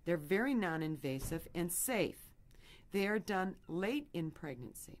 They're very non-invasive and safe. They are done late in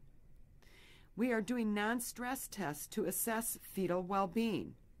pregnancy. We are doing non-stress tests to assess fetal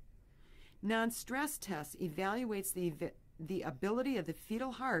well-being. Non-stress tests evaluates the ability of the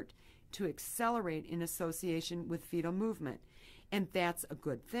fetal heart to accelerate in association with fetal movement, and that's a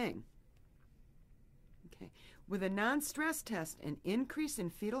good thing. Okay. With a non-stress test, an increase in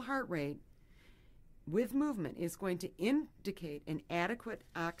fetal heart rate with movement is going to indicate an adequate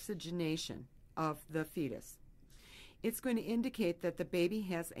oxygenation of the fetus. It's going to indicate that the baby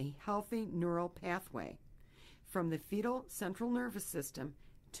has a healthy neural pathway from the fetal central nervous system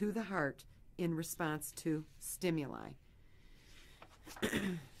to the heart in response to stimuli.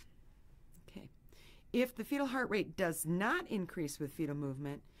 Okay. If the fetal heart rate does not increase with fetal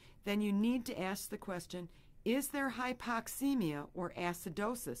movement, then you need to ask the question, is there hypoxemia or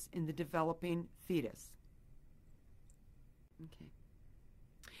acidosis in the developing fetus? Okay.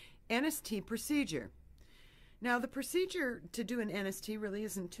 NST procedure. Now, the procedure to do an NST really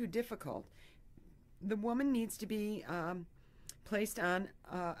isn't too difficult. The woman needs to be placed on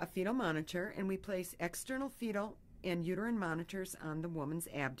a fetal monitor, and we place external fetal and uterine monitors on the woman's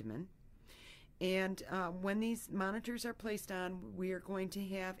abdomen. And when these monitors are placed on, we are going to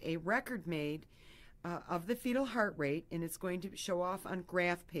have a record made of the fetal heart rate, and it's going to show off on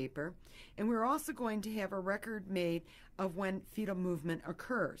graph paper. And we're also going to have a record made of when fetal movement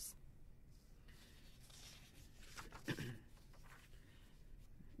occurs.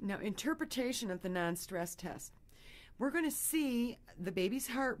 Now, interpretation of the non-stress test. We're going to see the baby's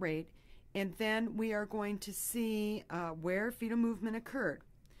heart rate, and then we are going to see where fetal movement occurred.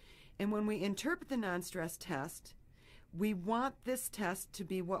 And when we interpret the non-stress test, we want this test to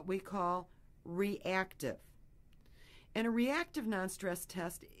be what we call reactive. And a reactive non-stress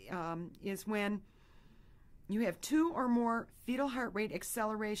test is when you have 2 or more fetal heart rate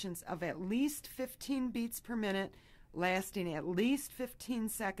accelerations of at least 15 beats per minute, lasting at least 15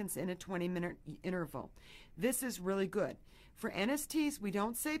 seconds in a 20-minute interval. This is really good. For NSTs, we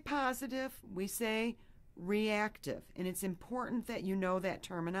don't say positive, we say reactive, and it's important that you know that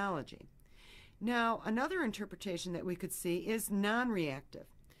terminology. Now, another interpretation that we could see is non-reactive.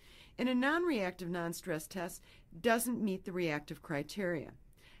 And a non-reactive non-stress test doesn't meet the reactive criteria.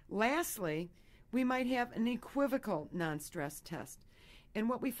 Lastly, we might have an equivocal non-stress test. And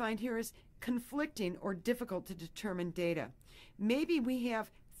what we find here is conflicting or difficult to determine data. Maybe we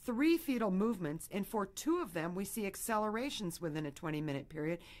have 3 fetal movements, and for 2 of them we see accelerations within a 20-minute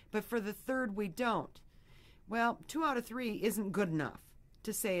period, but for the third we don't. Well, 2 out of 3 isn't good enough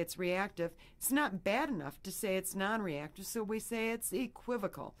to say it's reactive. It's not bad enough to say it's non-reactive, so we say it's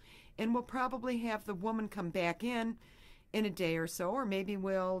equivocal. And we'll probably have the woman come back in a day or so, or maybe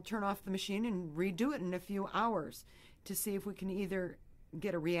we'll turn off the machine and redo it in a few hours to see if we can either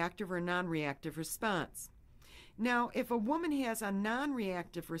get a reactive or non-reactive response. Now, if a woman has a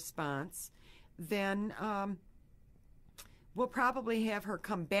non-reactive response, then we'll probably have her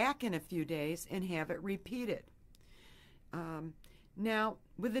come back in a few days and have it repeated. Now,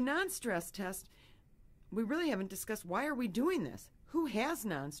 with the non-stress test, we really haven't discussed why are we doing this? Who has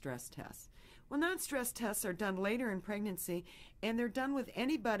non-stress tests? Well, non-stress tests are done later in pregnancy, and they're done with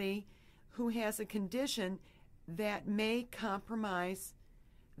anybody who has a condition that may compromise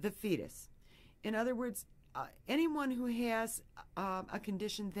the fetus. In other words, anyone who has a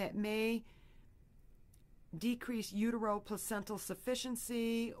condition that may decrease utero-placental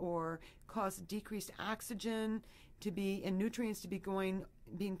sufficiency or cause decreased oxygen to be and nutrients to be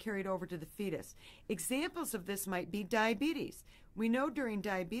being carried over to the fetus. Examples of this might be diabetes. We know during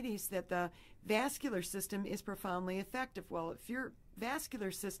diabetes that the vascular system is profoundly affected. Well, if your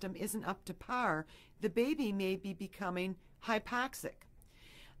vascular system isn't up to par, the baby may be becoming hypoxic.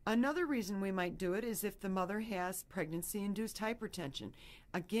 Another reason we might do it is if the mother has pregnancy-induced hypertension.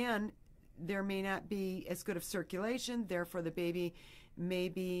 Again, there may not be as good of circulation, therefore the baby may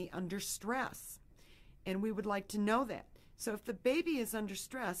be under stress. And we would like to know that. So if the baby is under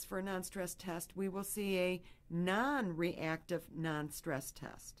stress for a non-stress test, we will see a non-reactive non-stress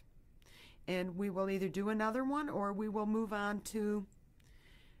test. And we will either do another one or we will move on to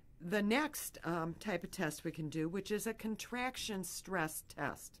the next type of test we can do, which is a contraction stress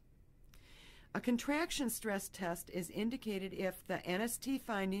test. A contraction stress test is indicated if the NST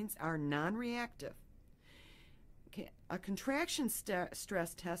findings are non-reactive. Okay. A contraction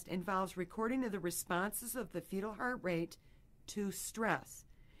stress test involves recording of the responses of the fetal heart rate to stress.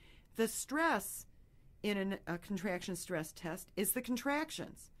 The stress in a contraction stress test is the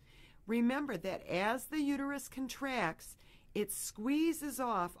contractions. Remember that as the uterus contracts, it squeezes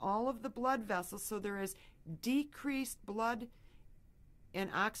off all of the blood vessels, so there is decreased blood and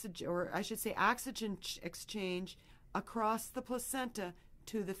oxygen, or I should say oxygen exchange across the placenta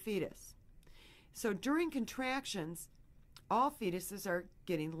to the fetus. So during contractions, all fetuses are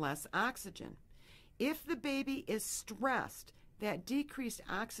getting less oxygen. If the baby is stressed, that decreased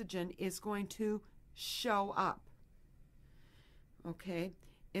oxygen is going to show up. Okay?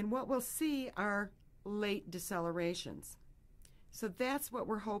 And what we'll see are late decelerations. So that's what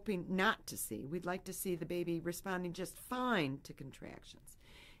we're hoping not to see. We'd like to see the baby responding just fine to contractions.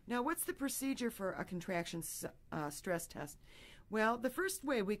 Now, what's the procedure for a contraction stress test? Well, the first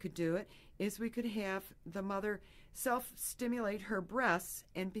way we could do it is we could have the mother self-stimulate her breasts,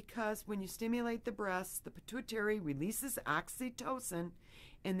 and because when you stimulate the breasts, the pituitary releases oxytocin,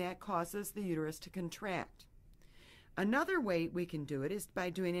 and that causes the uterus to contract. Another way we can do it is by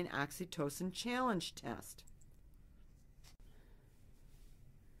doing an oxytocin challenge test.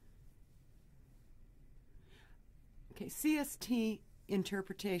 Okay, CST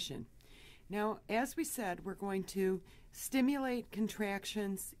interpretation. Now, as we said, we're going to stimulate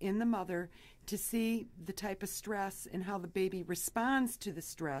contractions in the mother to see the type of stress and how the baby responds to the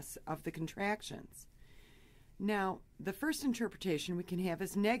stress of the contractions. Now, the first interpretation we can have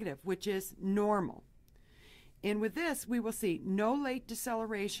is negative, which is normal. And with this, we will see no late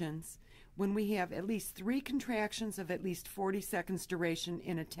decelerations when we have at least 3 contractions of at least 40 seconds duration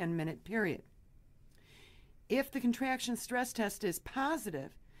in a 10-minute period. If the contraction stress test is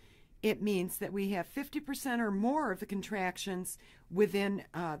positive, it means that we have 50% or more of the contractions within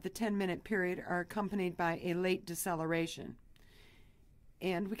the 10-minute period are accompanied by a late deceleration.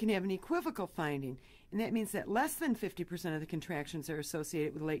 And we can have an equivocal finding, and that means that less than 50% of the contractions are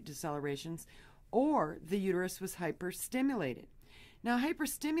associated with late decelerations, or the uterus was hyperstimulated. Now,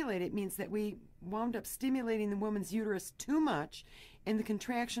 hyperstimulated means that we wound up stimulating the woman's uterus too much, and the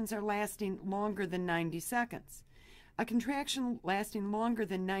contractions are lasting longer than 90 seconds. A contraction lasting longer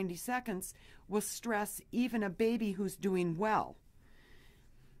than 90 seconds will stress even a baby who's doing well.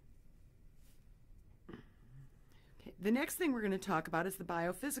 Okay. The next thing we're going to talk about is the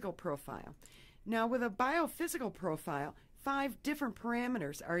biophysical profile. Now, with a biophysical profile, 5 different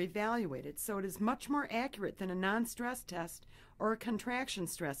parameters are evaluated, so it is much more accurate than a non-stress test or a contraction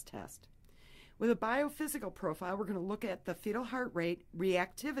stress test. With a biophysical profile, we're going to look at the fetal heart rate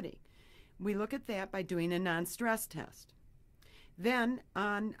reactivity. We look at that by doing a non-stress test. Then,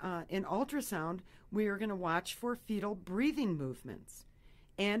 in ultrasound, we are going to watch for fetal breathing movements.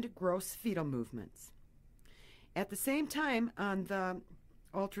 and gross fetal movements. At the same time, on the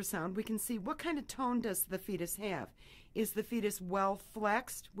ultrasound, we can see what kind of tone does the fetus have. Is the fetus well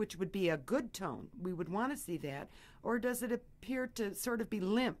flexed, which would be a good tone? We would want to see that. Or does it appear to sort of be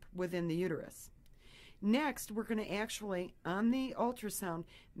limp within the uterus? Next, we're going to actually, on the ultrasound,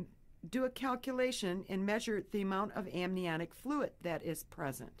 do a calculation and measure the amount of amniotic fluid that is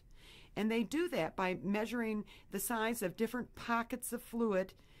present. And they do that by measuring the size of different pockets of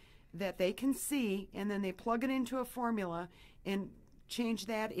fluid that they can see, and then they plug it into a formula and change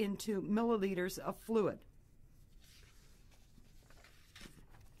that into milliliters of fluid.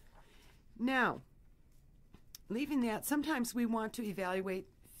 Now, leaving that, sometimes we want to evaluate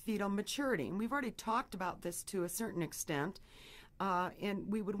fetal maturity, and we've already talked about this to a certain extent, and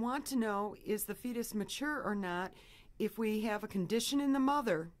we would want to know, is the fetus mature or not if we have a condition in the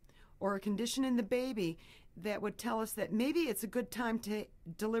mother or a condition in the baby that would tell us that maybe it's a good time to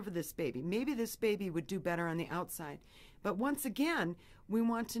deliver this baby. Maybe this baby would do better on the outside. But once again, we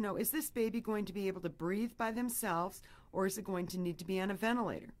want to know, is this baby going to be able to breathe by themselves, or is it going to need to be on a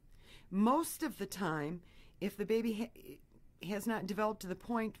ventilator? Most of the time, if the baby has not developed to the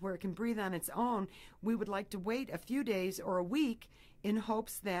point where it can breathe on its own, we would like to wait a few days or a week in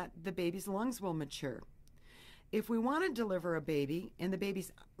hopes that the baby's lungs will mature. If we want to deliver a baby and the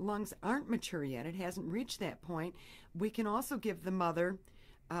baby's lungs aren't mature yet, it hasn't reached that point, we can also give the mother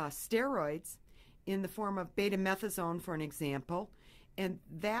steroids in the form of betamethasone, for an example, and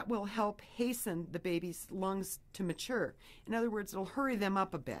that will help hasten the baby's lungs to mature. In other words, it'll hurry them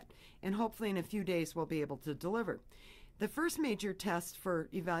up a bit, and hopefully in a few days we'll be able to deliver. The first major test for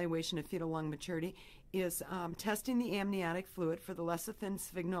evaluation of fetal lung maturity is testing the amniotic fluid for the lecithin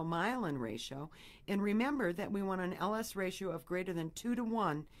sphygmomyelin ratio. And remember that we want an LS ratio of greater than 2 to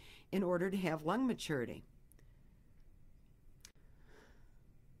 1 in order to have lung maturity.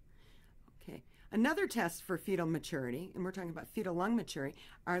 Okay. Another test for fetal maturity, and we're talking about fetal lung maturity,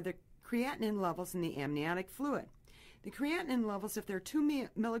 are the creatinine levels in the amniotic fluid. The creatinine levels, if they're 2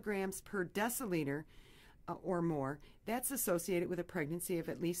 milligrams per deciliter or more, that's associated with a pregnancy of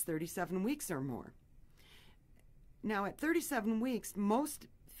at least 37 weeks or more. Now, at 37 weeks, most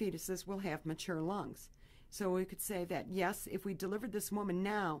fetuses will have mature lungs. So we could say that, yes, if we delivered this woman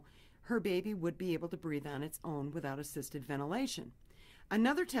now, her baby would be able to breathe on its own without assisted ventilation.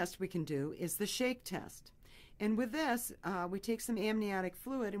 Another test we can do is the shake test. And with this, we take some amniotic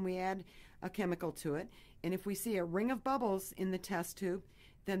fluid and we add a chemical to it. And if we see a ring of bubbles in the test tube,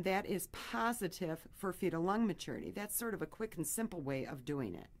 then that is positive for fetal lung maturity. That's sort of a quick and simple way of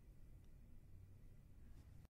doing it.